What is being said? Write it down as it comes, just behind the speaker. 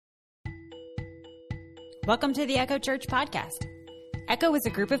Welcome to the Echo Church podcast. Echo is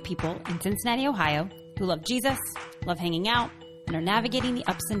a group of people in Cincinnati, Ohio, who love Jesus, love hanging out, and are navigating the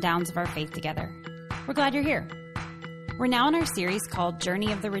ups and downs of our faith together. We're glad you're here. We're now in our series called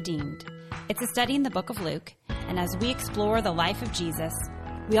Journey of the Redeemed. It's a study in the book of Luke, and as we explore the life of Jesus,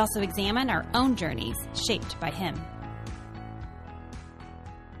 we also examine our own journeys shaped by him.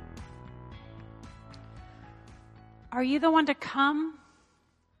 Are you the one to come,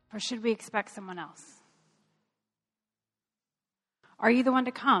 or should we expect someone else? Are you the one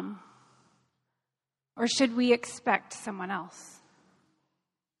to come, or should we expect someone else?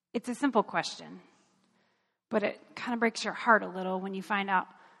 It's a simple question, but it kind of breaks your heart a little when you find out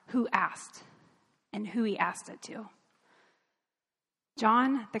who asked and who he asked it to.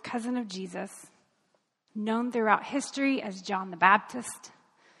 John, the cousin of Jesus, known throughout history as John the Baptist,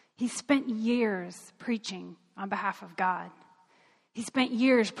 he spent years preaching on behalf of God. He spent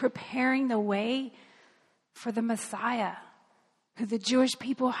years preparing the way for the Messiah, who the Jewish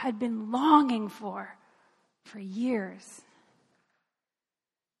people had been longing for years.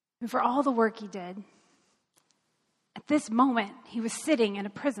 And for all the work he did, at this moment, he was sitting in a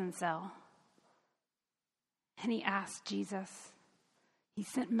prison cell. And he asked Jesus, he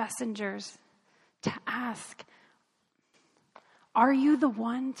sent messengers to ask, are you the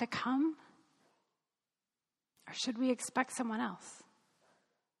one to come? Or should we expect someone else?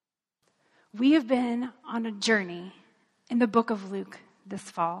 We have been on a journey in the book of Luke this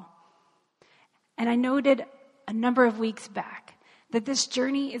fall. And I noted a number of weeks back that this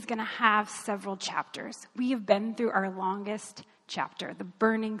journey is going to have several chapters. We have been through our longest chapter, the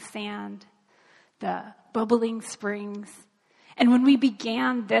burning sand, the bubbling springs. And when we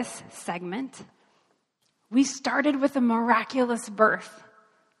began this segment, we started with a miraculous birth.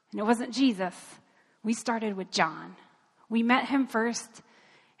 And it wasn't Jesus. We started with John. We met him first,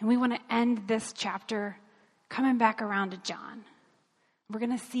 and we want to end this chapter coming back around to John. We're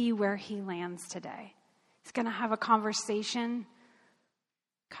going to see where he lands today. He's going to have a conversation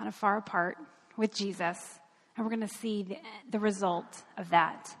kind of far apart with Jesus, and we're going to see the result of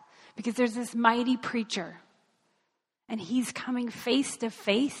that. Because there's this mighty preacher, and he's coming face to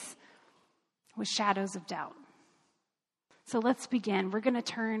face with shadows of doubt. So let's begin. We're going to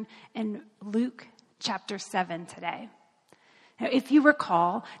turn in Luke chapter 7 today. Now, if you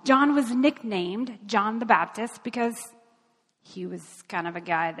recall, John was nicknamed John the Baptist because he was kind of a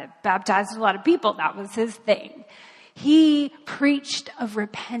guy that baptized a lot of people. That was his thing. He preached of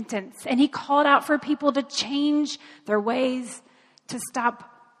repentance, and he called out for people to change their ways, to stop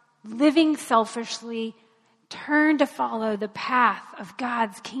living selfishly, turn to follow the path of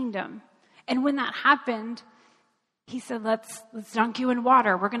God's kingdom. And when that happened, he said, let's dunk you in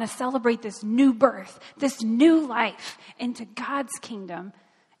water. We're going to celebrate this new birth, this new life into God's kingdom.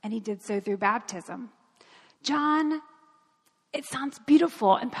 And he did so through baptism. John, it sounds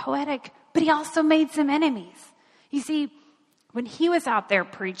beautiful and poetic, but he also made some enemies. You see, when he was out there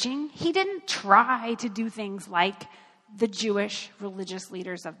preaching, he didn't try to do things like the Jewish religious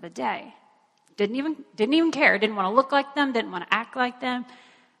leaders of the day. Didn't even care. Didn't want to look like them. Didn't want to act like them.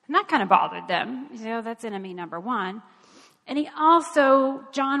 And that kind of bothered them. You know, that's enemy number one. And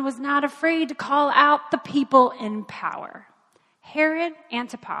John was not afraid to call out the people in power. Herod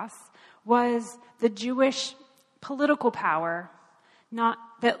Antipas was the Jewish political power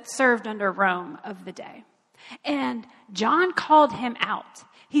that served under Rome of the day. And John called him out.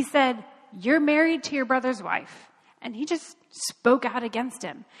 He said, you're married to your brother's wife. And he just spoke out against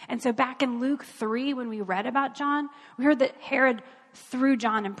him. And so back in Luke 3, when we read about John, we heard that Herod threw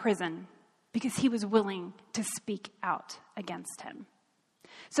John in prison because he was willing to speak out against him.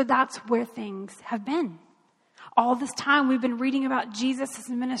 So that's where things have been. All this time we've been reading about Jesus'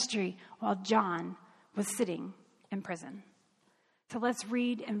 ministry while John was sitting in prison. So let's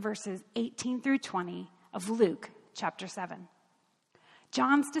read in verses 18 through 20 of Luke chapter 7.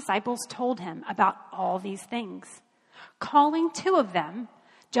 John's disciples told him about all these things. Calling two of them,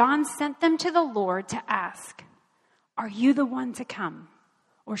 John sent them to the Lord to ask, are you the one to come,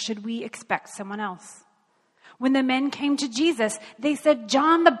 or should we expect someone else? When the men came to Jesus, they said,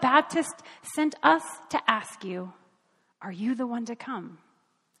 John the Baptist sent us to ask you, are you the one to come,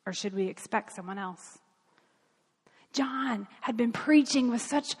 or should we expect someone else? John had been preaching with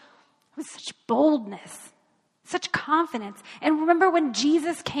such boldness, such confidence. And remember when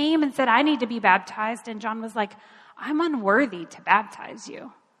Jesus came and said, I need to be baptized, and John was like, I'm unworthy to baptize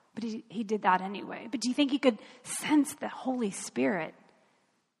you. But he did that anyway. But do you think he could sense the Holy Spirit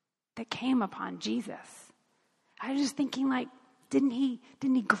that came upon Jesus? I was just thinking, didn't he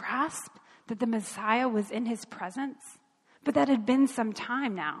grasp that the Messiah was in his presence? But that had been some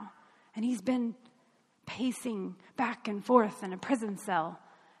time now. And he's been pacing back and forth in a prison cell,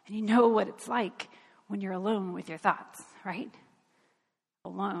 and you know what it's like when you're alone with your thoughts, right?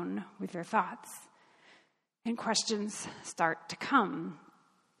 Alone with your thoughts. And questions start to come.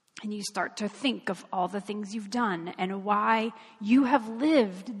 And you start to think of all the things you've done and why you have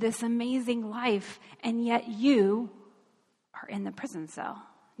lived this amazing life, and yet you are in the prison cell.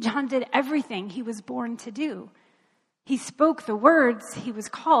 John did everything he was born to do. He spoke the words he was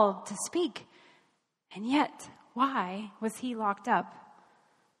called to speak. And yet, why was he locked up?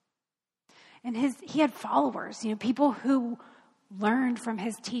 And he had followers, people who learned from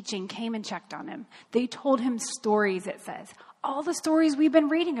his teaching, came and checked on him. They told him stories, it says. All the stories we've been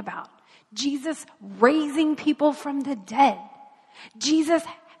reading about. Jesus raising people from the dead. Jesus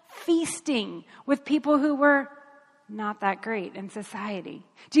feasting with people who were not that great in society.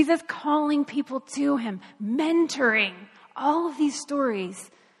 Jesus calling people to him, mentoring. All of these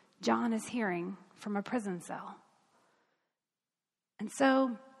stories John is hearing from a prison cell. And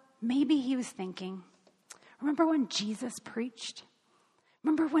so maybe he was thinking, remember when Jesus preached?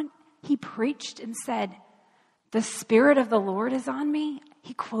 Remember when he preached and said, "The Spirit of the Lord is on me"?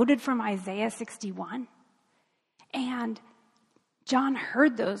 He quoted from Isaiah 61. And John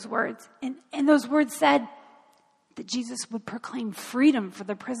heard those words. And those words said that Jesus would proclaim freedom for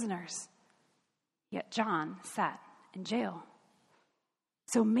the prisoners. Yet John sat in jail.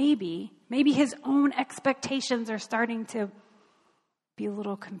 So maybe his own expectations are starting to be a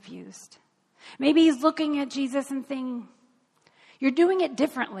little confused. Maybe he's looking at Jesus and thinking, you're doing it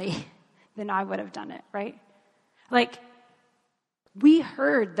differently than I would have done it, right? Like, we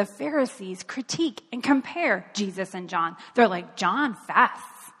heard the Pharisees critique and compare Jesus and John. They're like, John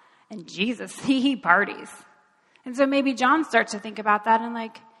fasts and Jesus, he parties. And so maybe John starts to think about that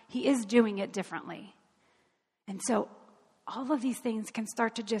and he is doing it differently. And so all of these things can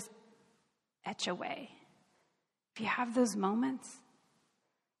start to just etch away. If you have those moments,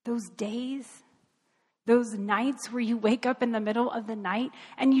 those days, those nights where you wake up in the middle of the night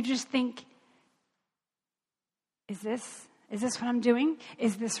and you just think, is this what I'm doing?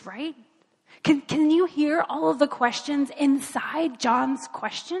 Is this right? Can you hear all of the questions inside John's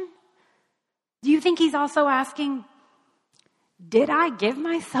question? Do you think he's also asking, did I give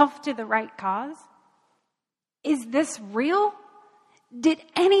myself to the right cause? Is this real? Did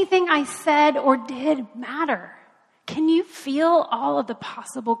anything I said or did matter? Can you feel all of the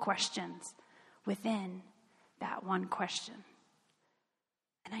possible questions within that one question?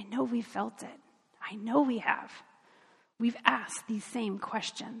 And I know we felt it. I know we have. We've asked these same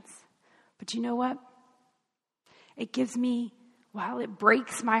questions. But you know what? It gives me, while it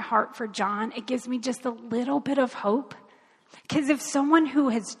breaks my heart for John, it gives me just a little bit of hope. Because if someone who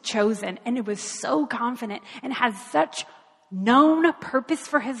has chosen and it was so confident and has such known purpose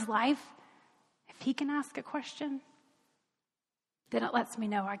for his life, if he can ask a question, then it lets me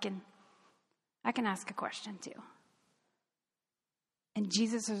know I can ask a question too. And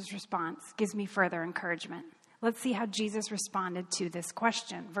Jesus' response gives me further encouragement. Let's see how Jesus responded to this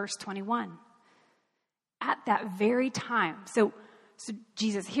question. Verse 21. At that very time, so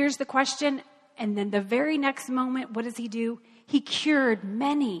Jesus hears the question, and then the very next moment, what does he do? He cured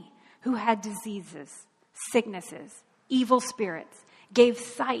many who had diseases, sicknesses, evil spirits, gave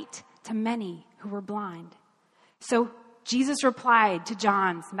sight to many who were blind. So Jesus replied to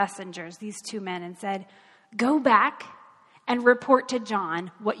John's messengers, these two men, and said, "Go back and report to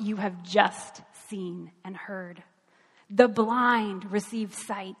John what you have just seen and heard. The blind receive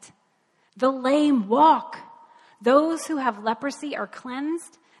sight. The lame walk. Those who have leprosy are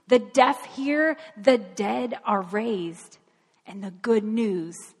cleansed. The deaf hear. The dead are raised. And the good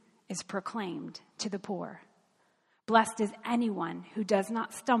news is proclaimed to the poor. Blessed is anyone who does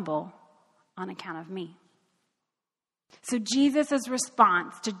not stumble on account of me." So Jesus'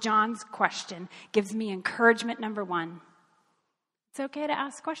 response to John's question gives me encouragement number one. It's okay to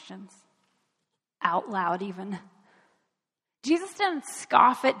ask questions. Out loud even. Jesus didn't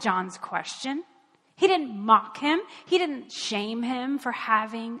scoff at John's question. He didn't mock him. He didn't shame him for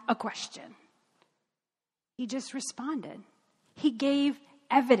having a question. He just responded. He gave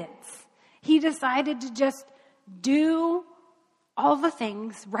evidence. He decided to just do all the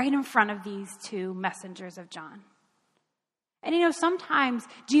things right in front of these two messengers of John. And sometimes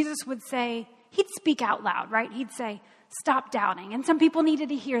Jesus would say, he'd speak out loud, right? He'd say, "Stop doubting." And some people needed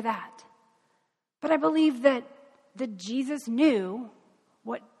to hear that. But I believe that Jesus knew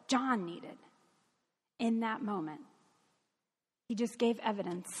what John needed in that moment. He just gave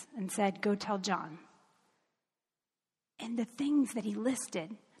evidence and said, "Go tell John." And the things that he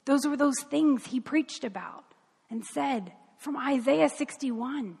listed, those were those things he preached about and said from Isaiah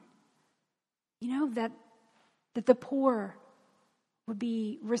 61. that the poor would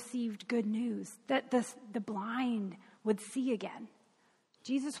be received good news, that the blind would see again.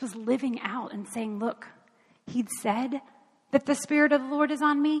 Jesus was living out and saying, look, he'd said that the Spirit of the Lord is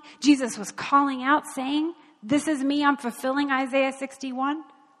on me. Jesus was calling out saying, this is me, I'm fulfilling Isaiah 61.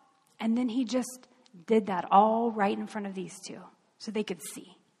 And then he just did that all right in front of these two so they could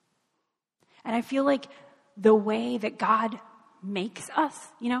see. And I feel like the way that God makes us,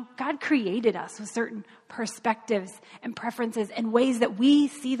 God created us with certain perspectives and preferences and ways that we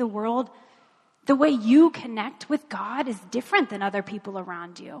see the world. The way you connect with God is different than other people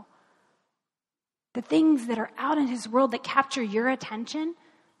around you. The things that are out in his world that capture your attention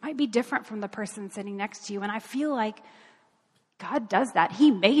might be different from the person sitting next to you. And I feel like God does that. He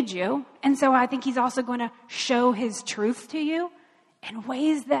made you. And so I think he's also going to show his truth to you in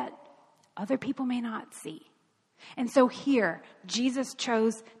ways that other people may not see. And so here, Jesus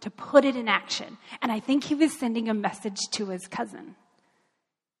chose to put it in action. And I think he was sending a message to his cousin.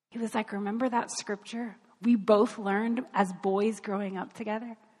 He was like, remember that scripture we both learned as boys growing up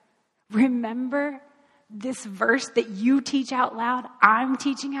together? Remember this verse that you teach out loud, I'm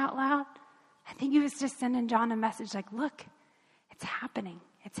teaching out loud? I think he was just sending John a message like, look, it's happening.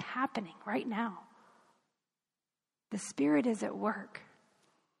 It's happening right now. The Spirit is at work.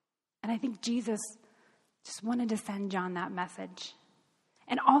 And I think Jesus just wanted to send John that message.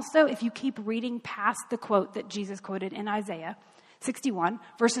 And also, if you keep reading past the quote that Jesus quoted in Isaiah 61,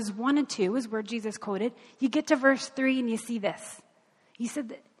 verses 1 and 2 is where Jesus quoted. You get to verse 3 and you see this. He said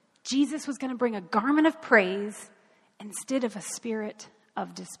that Jesus was going to bring a garment of praise instead of a spirit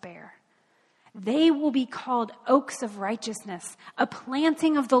of despair. They will be called oaks of righteousness, a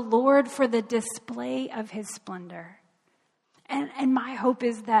planting of the Lord for the display of his splendor. And my hope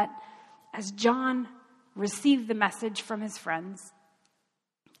is that as John received the message from his friends,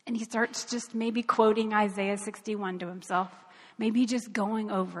 and he starts just maybe quoting Isaiah 61 to himself, maybe just going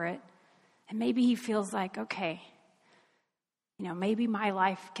over it, and maybe he feels like, okay, maybe my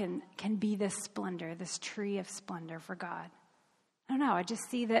life can be this splendor, this tree of splendor for God. I don't know. I just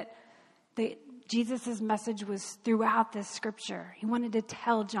see that Jesus' message was throughout this scripture. He wanted to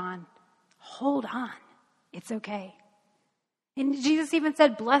tell John, hold on, it's okay. And Jesus even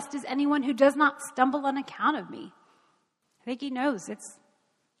said, blessed is anyone who does not stumble on account of me. I think he knows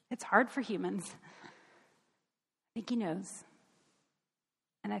it's hard for humans. I think he knows.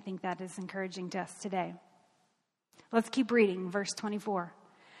 And I think that is encouraging to us today. Let's keep reading, verse 24.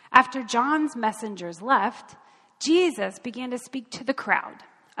 After John's messengers left, Jesus began to speak to the crowd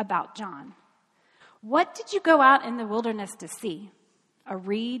about John. What did you go out in the wilderness to see? A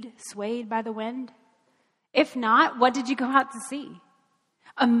reed swayed by the wind? If not, what did you go out to see?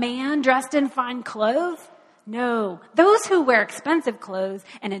 A man dressed in fine clothes? No, those who wear expensive clothes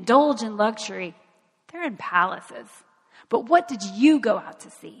and indulge in luxury, they're in palaces. But what did you go out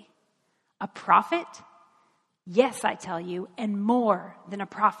to see? A prophet? Yes, I tell you, and more than a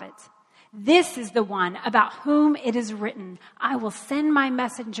prophet. This is the one about whom it is written, I will send my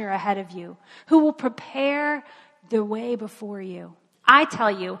messenger ahead of you, who will prepare the way before you. I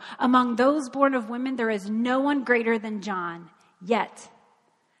tell you, among those born of women, there is no one greater than John. Yet,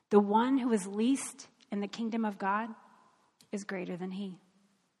 the one who is least in the kingdom of God is greater than he.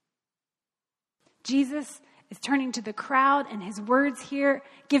 Jesus is turning to the crowd, and his words here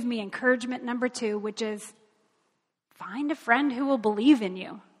give me encouragement number 2, which is, find a friend who will believe in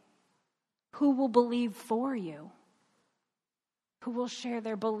you, who will believe for you, who will share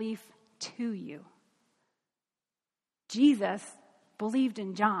their belief to you. Jesus believed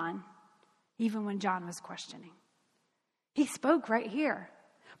in John, even when John was questioning. He spoke right here.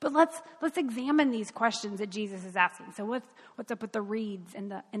 But let's examine these questions that Jesus is asking. So what's up with the reeds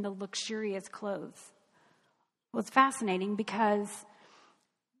and the luxurious clothes? Well, it's fascinating because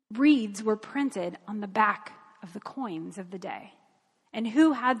reeds were printed on the back of the coins of the day. And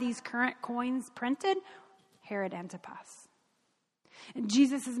who had these current coins printed? Herod Antipas. And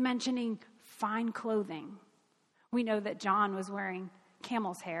Jesus is mentioning fine clothing. We know that John was wearing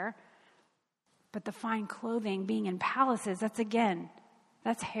camel's hair, but the fine clothing being in palaces,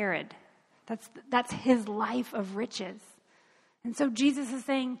 that's Herod. That's his life of riches. And so Jesus is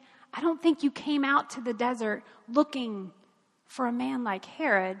saying, I don't think you came out to the desert looking for a man like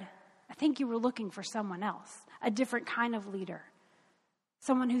Herod. I think you were looking for someone else, a different kind of leader,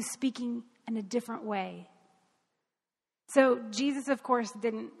 someone who's speaking in a different way. So Jesus, of course,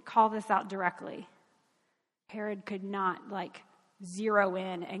 didn't call this out directly. Herod could not zero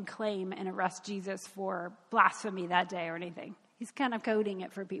in and claim and arrest Jesus for blasphemy that day or anything. He's kind of coding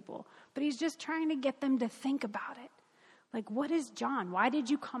it for people. But he's just trying to get them to think about it. What is John? Why did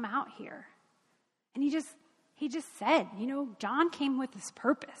you come out here? And he just said, John came with this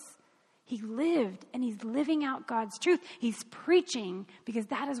purpose. He lived, and he's living out God's truth. He's preaching because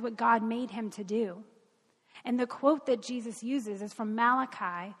that is what God made him to do. And the quote that Jesus uses is from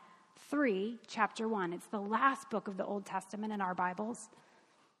Malachi 3, chapter 1. It's the last book of the Old Testament in our Bibles.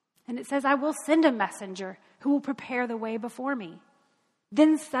 And it says, "I will send a messenger who will prepare the way before me.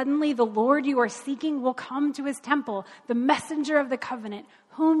 Then suddenly the Lord you are seeking will come to his temple. The messenger of the covenant,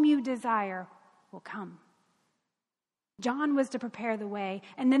 whom you desire, will come." John was to prepare the way,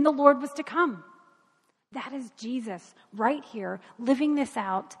 and then the Lord was to come. That is Jesus right here, living this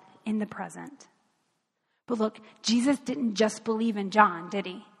out in the present. But look, Jesus didn't just believe in John, did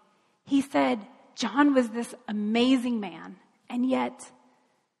he? He said John was this amazing man, and yet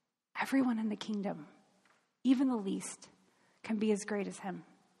everyone in the kingdom, even the least, can be as great as him.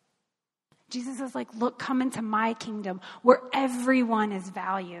 Jesus is like, look, come into my kingdom where everyone is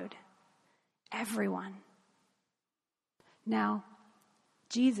valued. Everyone. Now,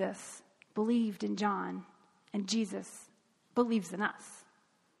 Jesus believed in John, and Jesus believes in us.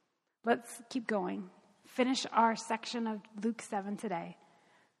 Let's keep going. Finish our section of Luke 7 today.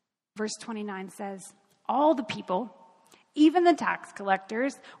 Verse 29 says, "All the people, even the tax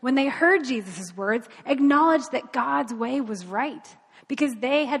collectors, when they heard Jesus' words, acknowledged that God's way was right, because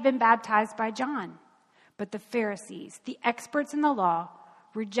they had been baptized by John. But the Pharisees, the experts in the law,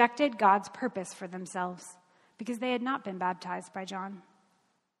 rejected God's purpose for themselves, because they had not been baptized by John."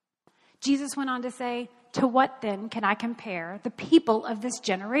 Jesus went on to say, "To what then can I compare the people of this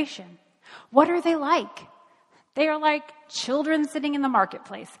generation? What are they like? They are like children sitting in the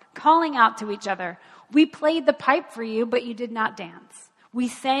marketplace, calling out to each other, 'We played the pipe for you, but you did not dance. We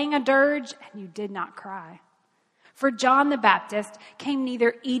sang a dirge, and you did not cry.' For John the Baptist came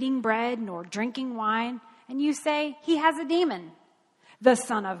neither eating bread nor drinking wine, and you say, 'He has a demon.' The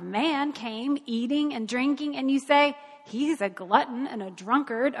Son of Man came eating and drinking, and you say, 'He's a glutton and a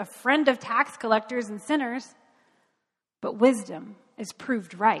drunkard, a friend of tax collectors and sinners.' But wisdom is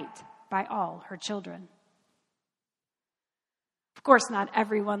proved right by all her children." Of course, not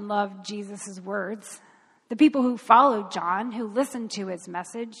everyone loved Jesus' words. The people who followed John, who listened to his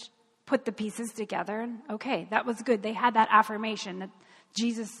message, put the pieces together, and okay, that was good. They had that affirmation that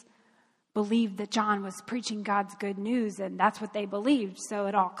Jesus believed that John was preaching God's good news, and that's what they believed, so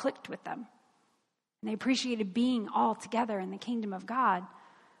it all clicked with them. And they appreciated being all together in the kingdom of God.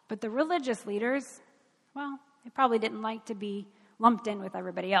 But the religious leaders, well, they probably didn't like to be lumped in with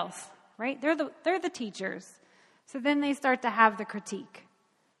everybody else, right? They're the teachers. So then they start to have the critique.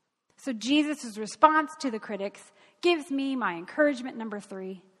 So Jesus' response to the critics gives me my encouragement number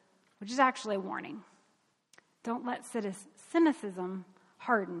 3, which is actually a warning. Don't let cynicism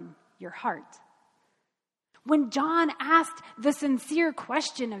harden your heart. When John asked the sincere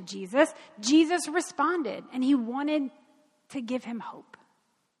question of Jesus, Jesus responded, and he wanted to give him hope.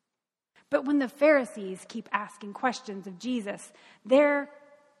 But when the Pharisees keep asking questions of Jesus,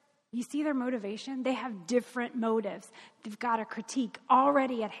 you see their motivation? They have different motives. They've got a critique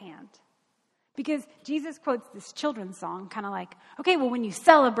already at hand. Because Jesus quotes this children's song, kind of like, okay, well, when you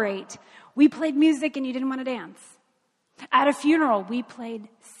celebrate, we played music and you didn't want to dance. At a funeral, we played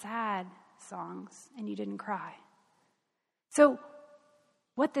sad songs and you didn't cry. So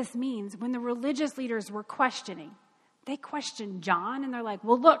what this means, when the religious leaders were questioning, they questioned John and they're like,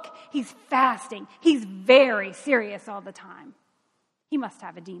 well, look, he's fasting. He's very serious all the time. He must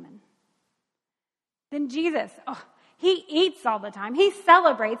have a demon. Then Jesus, he eats all the time. He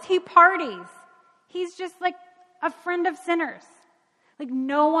celebrates. He parties. He's just like a friend of sinners. Like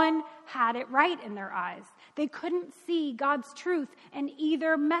no one had it right in their eyes. They couldn't see God's truth in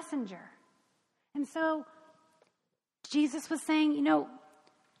either messenger. And so Jesus was saying,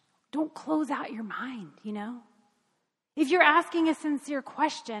 don't close out your mind, If you're asking a sincere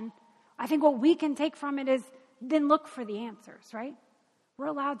question, I think what we can take from it is then look for the answers, right? We're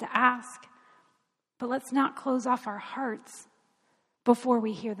allowed to ask, but let's not close off our hearts before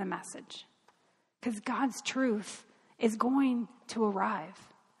we hear the message. Because God's truth is going to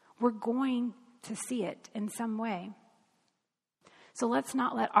arrive. We're going to see it in some way. So let's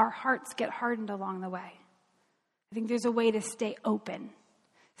not let our hearts get hardened along the way. I think there's a way to stay open.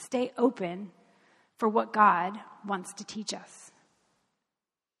 Stay open for what God wants to teach us.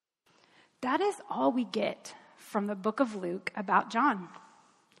 That is all we get from the book of Luke about John.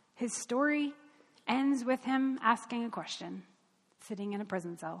 His story ends with him asking a question, sitting in a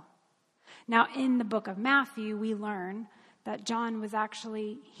prison cell. Now, in the book of Matthew, we learn that John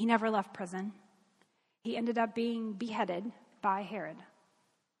he never left prison. He ended up being beheaded by Herod.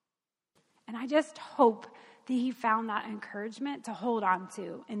 And I just hope that he found that encouragement to hold on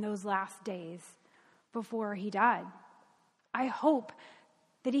to in those last days before he died. I hope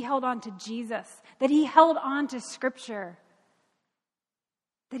that he held on to Jesus, that he held on to Scripture,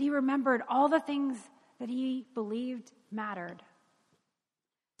 that he remembered all the things that he believed mattered.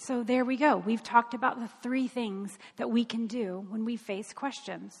 So there we go. We've talked about the 3 things that we can do when we face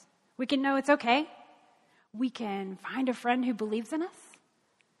questions. We can know it's okay. We can find a friend who believes in us.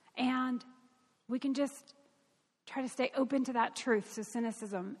 And we can just try to stay open to that truth so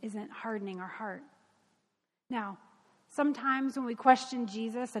cynicism isn't hardening our heart. Now, sometimes when we question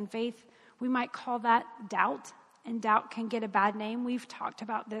Jesus and faith, we might call that doubt. And doubt can get a bad name. We've talked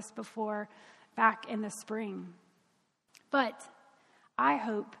about this before back in the spring. But I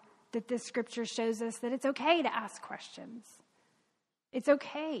hope that this scripture shows us that it's okay to ask questions. It's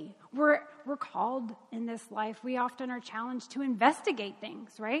okay. We're called in this life. We often are challenged to investigate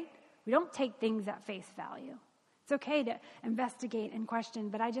things, right? We don't take things at face value. It's okay to investigate and question,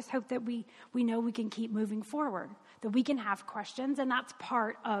 but I just hope that we know we can keep moving forward, that we can have questions, and that's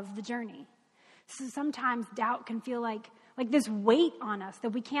part of the journey. So sometimes doubt can feel like this weight on us that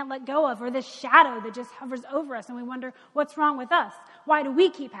we can't let go of, or this shadow that just hovers over us, and we wonder, what's wrong with us? Why do we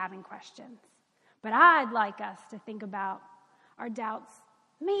keep having questions? But I'd like us to think about our doubts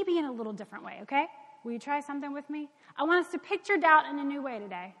maybe in a little different way, okay? Will you try something with me? I want us to picture doubt in a new way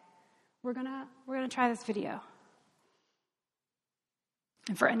today. We're gonna try this video.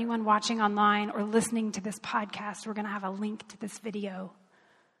 And for anyone watching online or listening to this podcast, we're going to have a link to this video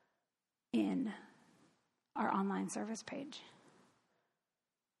in our online service page.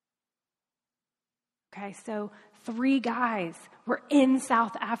 Okay, so 3 guys were in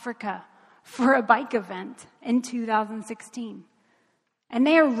South Africa for a bike event in 2016. And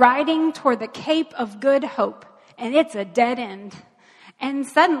they are riding toward the Cape of Good Hope, and it's a dead end. And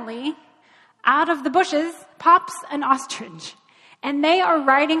suddenly, out of the bushes pops an ostrich. And they are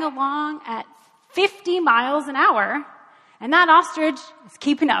riding along at 50 miles an hour, and that ostrich is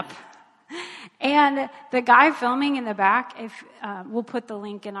keeping up. And the guy filming in the back, we'll put the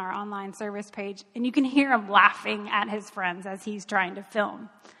link in our online service page, and you can hear him laughing at his friends as he's trying to film.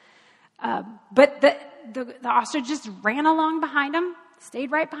 But the ostrich just ran along behind him,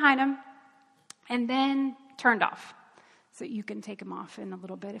 stayed right behind him, and then turned off. So you can take him off in a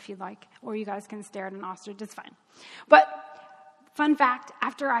little bit if you'd like, or you guys can stare at an ostrich, it's fine. But fun fact,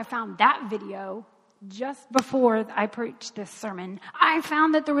 after I found that video, just before I preached this sermon, I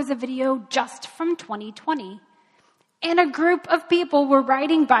found that there was a video just from 2020. And a group of people were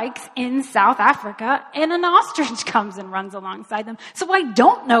riding bikes in South Africa, and an ostrich comes and runs alongside them. So I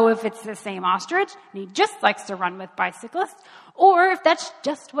don't know if it's the same ostrich, and he just likes to run with bicyclists, or if that's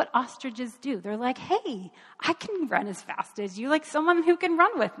just what ostriches do. They're like, hey, I can run as fast as you, like someone who can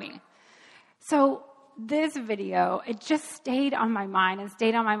run with me. So this video, it just stayed on my mind,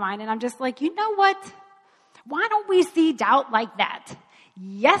 and I'm just like, you know what? Why don't we see doubt like that?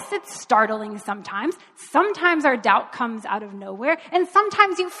 Yes, it's startling sometimes. Sometimes our doubt comes out of nowhere, and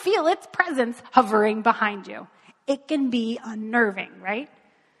sometimes you feel its presence hovering behind you. It can be unnerving, right?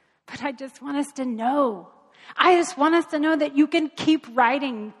 But I just want us to know. I just want us to know that you can keep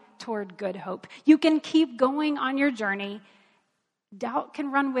riding toward good hope. You can keep going on your journey. Doubt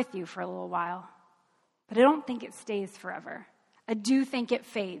can run with you for a little while, but I don't think it stays forever. I do think it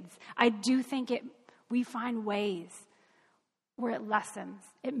fades. I do think we find ways where it lessens,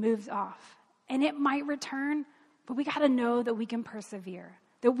 it moves off, and it might return, but we got to know that we can persevere,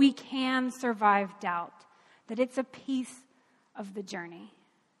 that we can survive doubt, that it's a piece of the journey.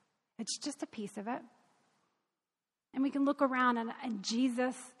 It's just a piece of it. And we can look around, and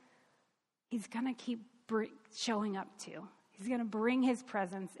Jesus, he's going to keep showing up too. He's going to bring his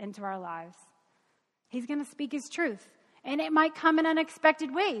presence into our lives. He's going to speak his truth, and it might come in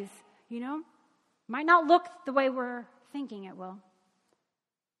unexpected ways, Might not look the way we're thinking it will.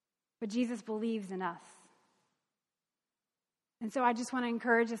 But Jesus believes in us. And so I just want to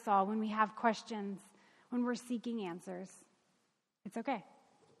encourage us all when we have questions, when we're seeking answers, it's okay.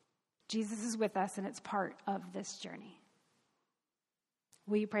 Jesus is with us, and it's part of this journey.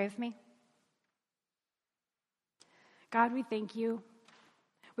 Will you pray with me? God, we thank you.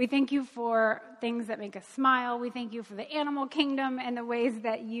 We thank you for things that make us smile. We thank you for the animal kingdom and the ways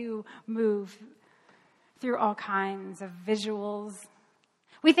that you move through all kinds of visuals.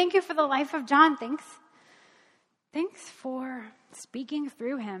 We thank you for the life of John. Thanks for speaking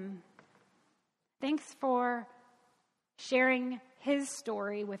through him. Thanks for sharing his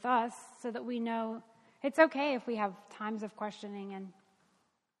story with us so that we know it's okay if we have times of questioning and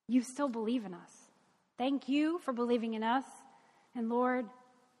you still believe in us. Thank you for believing in us. And Lord,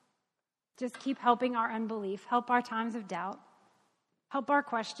 just keep helping our unbelief. Help our times of doubt. Help our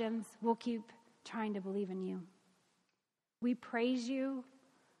questions. We'll keep trying to believe in you. We praise you.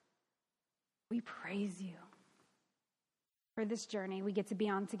 We praise you for this journey we get to be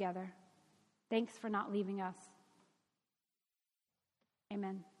on together. Thanks for not leaving us.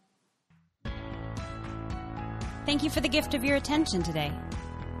 Amen. Thank you for the gift of your attention today.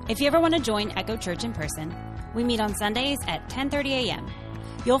 If you ever want to join Echo Church in person, we meet on Sundays at 10:30 a.m.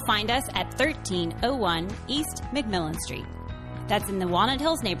 You'll find us at 1301 East McMillan Street. That's in the Walnut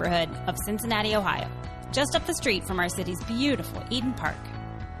Hills neighborhood of Cincinnati, Ohio, just up the street from our city's beautiful Eden Park.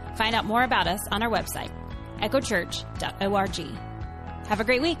 Find out more about us on our website, echochurch.org. Have a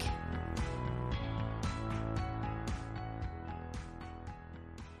great week.